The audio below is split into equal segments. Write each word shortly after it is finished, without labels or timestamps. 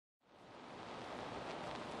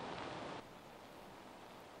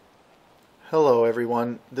Hello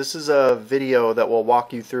everyone. This is a video that will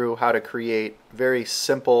walk you through how to create very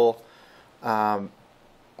simple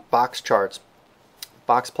box charts,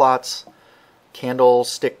 box plots,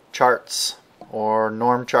 candlestick charts, or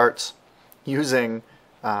norm charts using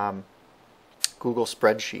Google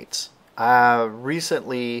Spreadsheets.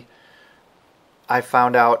 Recently I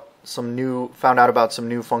found out about some new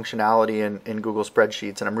functionality in Google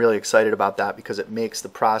Spreadsheets, and I'm really excited about that because it makes the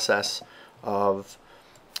process of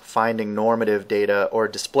finding normative data or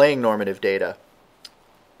displaying normative data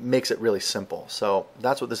makes it really simple. So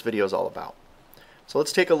that's what this video is all about. So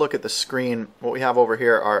let's take a look at the screen. What we have over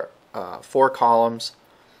here are 4 columns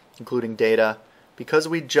including data. Because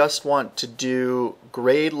we just want to do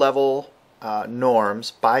grade level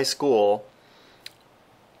norms by school,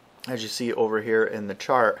 as you see over here in the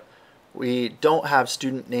chart, we don't have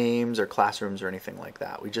student names or classrooms or anything like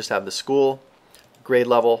that. We just have the school, grade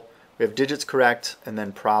level. We have digits correct and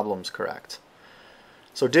then problems correct.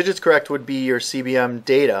 So digits correct would be your CBM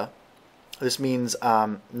data. This means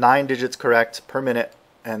 9 digits correct per minute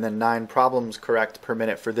and then 9 problems correct per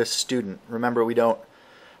minute for this student. Remember, we don't,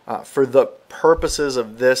 for the purposes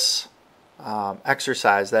of this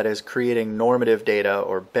exercise, that is creating normative data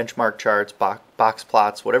or benchmark charts, box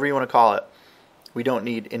plots, whatever you want to call it, we don't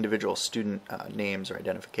need individual student names or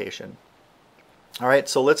identification. Alright,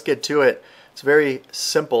 so let's get to it. It's very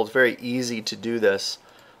simple, it's very easy to do this.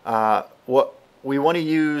 What we want to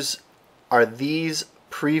use are these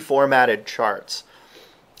pre-formatted charts.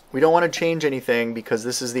 We don't want to change anything because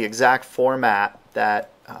this is the exact format that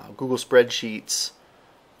Google Spreadsheets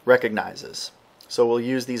recognizes. So we'll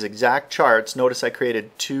use these exact charts. Notice I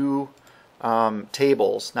created 2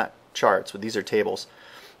 tables, not charts, but these are tables.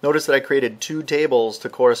 Notice that I created 2 tables to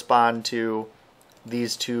correspond to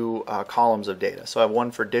these 2 columns of data. So I have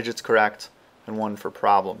one for digits correct and one for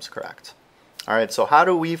problems correct. Alright, so how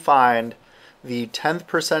do we find the 10th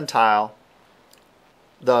percentile,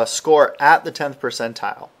 the score at the 10th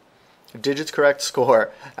percentile, digits correct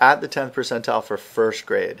score at the 10th percentile for first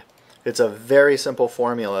grade? It's a very simple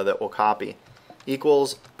formula that we'll copy.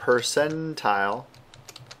 Equals percentile,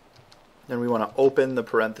 then we want to open the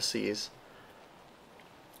parentheses,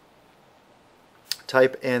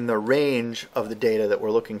 type in the range of the data that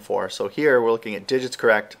we're looking for. So here we're looking at digits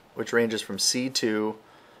correct, which ranges from C2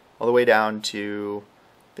 all the way down to,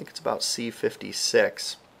 I think it's about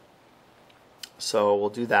C56. So we'll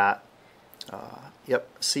do that.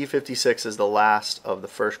 Yep, C56 is the last of the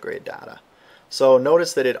first grade data. So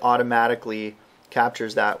notice that it automatically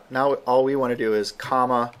captures that. Now all we want to do is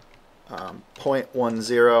comma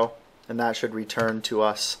 0.10, and that should return to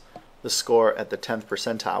us the score at the 10th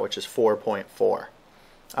percentile, which is 4.4.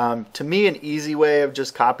 To me, an easy way of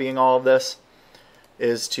just copying all of this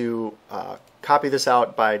is to copy this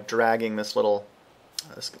out by dragging this little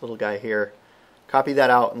guy here. Copy that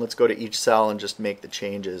out, and let's go to each cell and just make the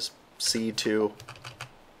changes. C2 to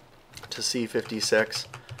C56,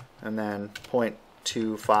 and then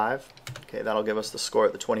 0.25. Okay, that'll give us the score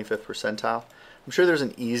at the 25th percentile. I'm sure there's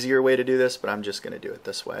an easier way to do this, but I'm just going to do it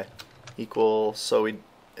this way. Equal, so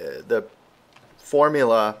the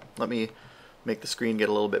formula, let me make the screen get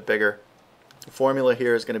a little bit bigger. The formula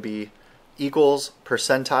here is going to be equals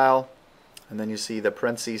percentile, and then you see the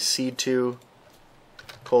parentheses C2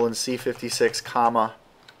 colon C56 comma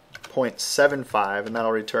 0.75, and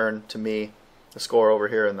that'll return to me the score over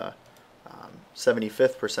here in the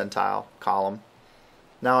 75th percentile column.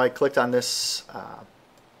 Now I clicked on this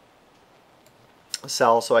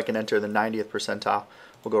cell so I can enter the 90th percentile.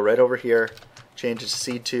 We'll go right over here, change it to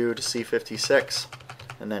C2 to C56,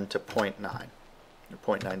 and then to 0.9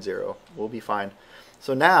 or 0.90. We'll be fine.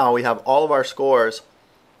 So now we have all of our scores.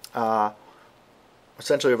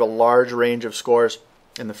 Essentially we have a large range of scores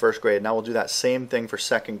in the first grade. Now we'll do that same thing for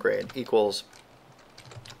second grade. Equals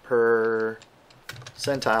percentile.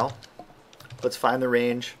 Let's find the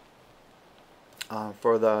range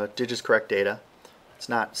for the digits correct data. It's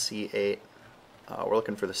not C8. We're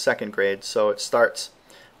looking for the second grade. So it starts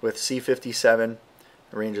with C57.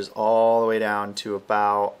 It ranges all the way down to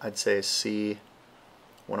about, I'd say, C105.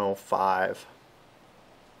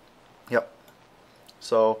 Yep.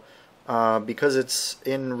 So because it's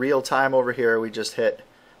in real time over here, we just hit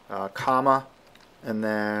comma and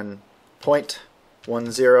then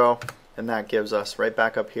 0.10, and that gives us right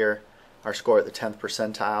back up here our score at the 10th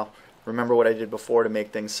percentile. Remember what I did before to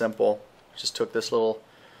make things simple. Just took this little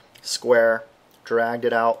square, dragged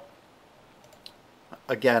it out.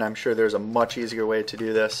 Again, I'm sure there's a much easier way to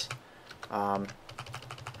do this. I'm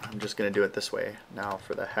just going to do it this way now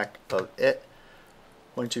for the heck of it.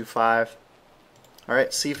 0.25. Alright,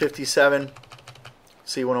 C57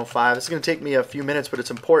 C105. This is going to take me a few minutes, but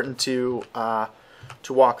it's important to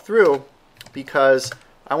walk through because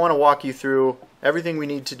I want to walk you through everything we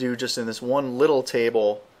need to do just in this one little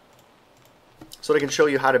table so that I can show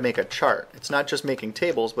you how to make a chart. It's not just making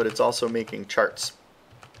tables, but it's also making charts.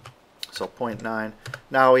 So 0.9.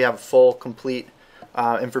 Now we have full, complete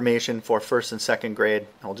information for first and second grade.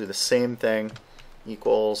 I'll do the same thing,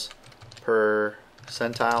 equals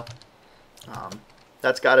percentile.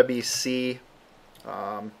 That's got to be C.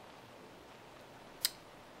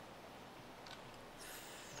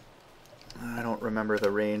 I don't remember the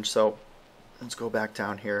range, so let's go back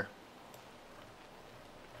down here.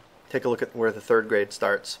 Take a look at where the third grade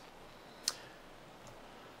starts.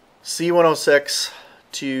 C106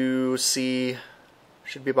 to C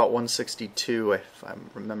should be about 162 if I'm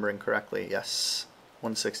remembering correctly. Yes,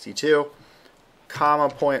 162, comma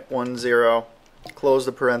 0.10, close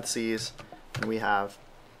the parentheses, and we have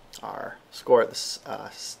our score at the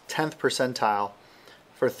 10th percentile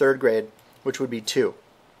for third grade, which would be 2.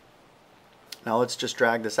 Now let's just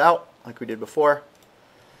drag this out like we did before.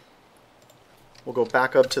 We'll go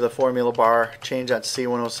back up to the formula bar, change that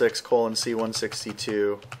C106 colon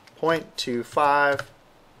C162, 0.25.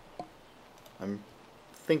 I'm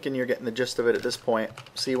thinking you're getting the gist of it at this point.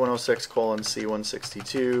 C106 colon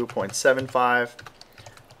C162, 0.75.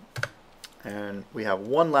 And we have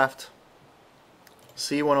one left.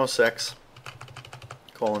 C106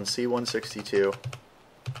 colon C162,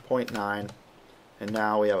 0.9. And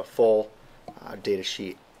now we have a full data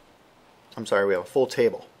sheet. I'm sorry, we have a full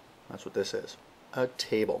table. That's what this is, a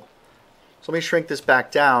table. So let me shrink this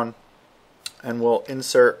back down and we'll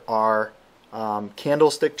insert our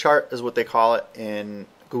candlestick chart is what they call it in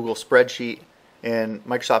Google Spreadsheet. In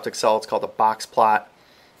Microsoft Excel it's called a box plot.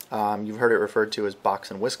 You've heard it referred to as box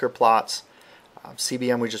and whisker plots.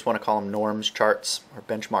 CBM we just want to call them norms charts or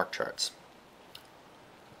benchmark charts.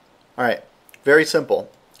 Alright, very simple.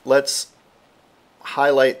 Let's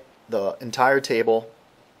highlight the entire table,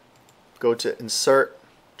 go to insert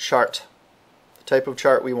chart. The type of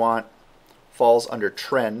chart we want falls under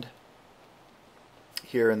trend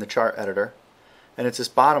here in the chart editor, and it's this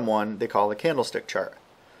bottom one they call the candlestick chart.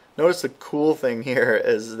 Notice the cool thing here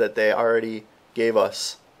is that they already gave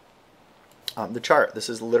us the chart. This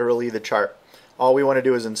is literally the chart. All we want to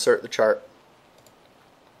do is insert the chart,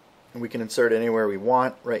 and we can insert anywhere we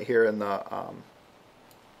want. Right here in the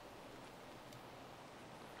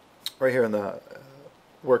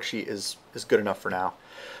worksheet is good enough for now.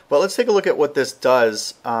 But let's take a look at what this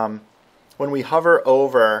does. When we hover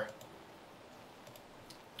over,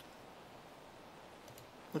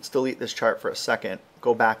 let's delete this chart for a second,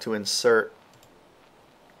 go back to insert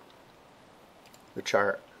the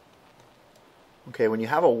chart. Okay, when you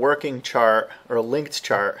have a working chart or a linked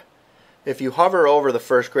chart, if you hover over the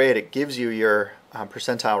first grade, it gives you your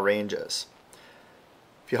percentile ranges.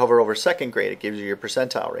 If you hover over second grade, it gives you your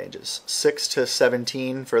percentile ranges. 6 to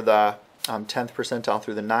 17 for the 10th percentile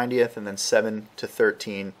through the 90th, and then 7 to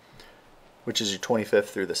 13, which is your 25th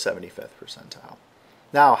through the 75th percentile.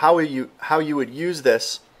 Now, how you would use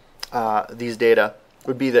this, these data,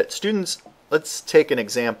 would be that students, let's take an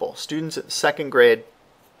example. Students at second grade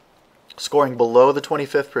scoring below the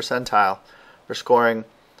 25th percentile or scoring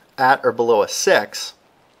at or below a 6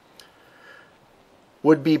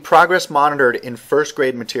 would be progress monitored in first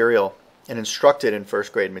grade material and instructed in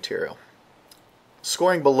first grade material.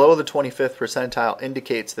 Scoring below the 25th percentile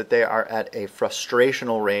indicates that they are at a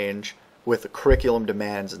frustrational range with the curriculum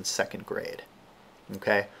demands in second grade.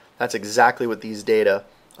 Okay, that's exactly what these data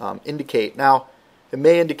indicate. Now, it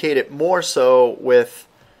may indicate it more so with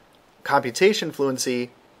computation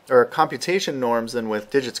fluency or computation norms than with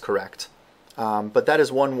digits correct. But that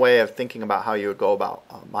is one way of thinking about how you would go about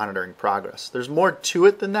monitoring progress. There's more to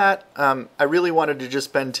it than that. I really wanted to just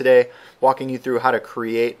spend today walking you through how to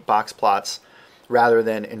create box plots rather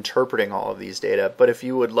than interpreting all of these data. But if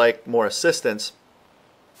you would like more assistance,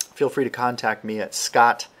 feel free to contact me at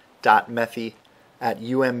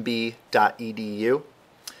scott.methy@umb.edu.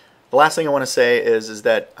 The last thing I want to say is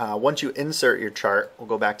that once you insert your chart, we'll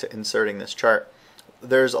go back to inserting this chart,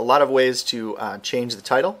 there's a lot of ways to change the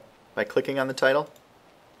title by clicking on the title.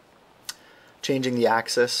 Changing the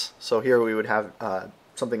axis, so here we would have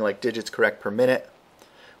something like digits correct per minute.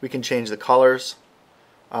 We can change the colors,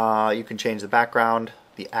 you can change the background,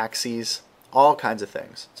 the axes, all kinds of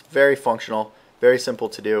things. It's very functional, very simple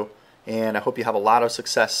to do, and I hope you have a lot of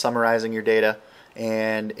success summarizing your data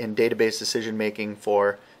and in database decision making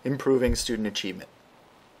for improving student achievement.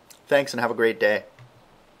 Thanks and have a great day.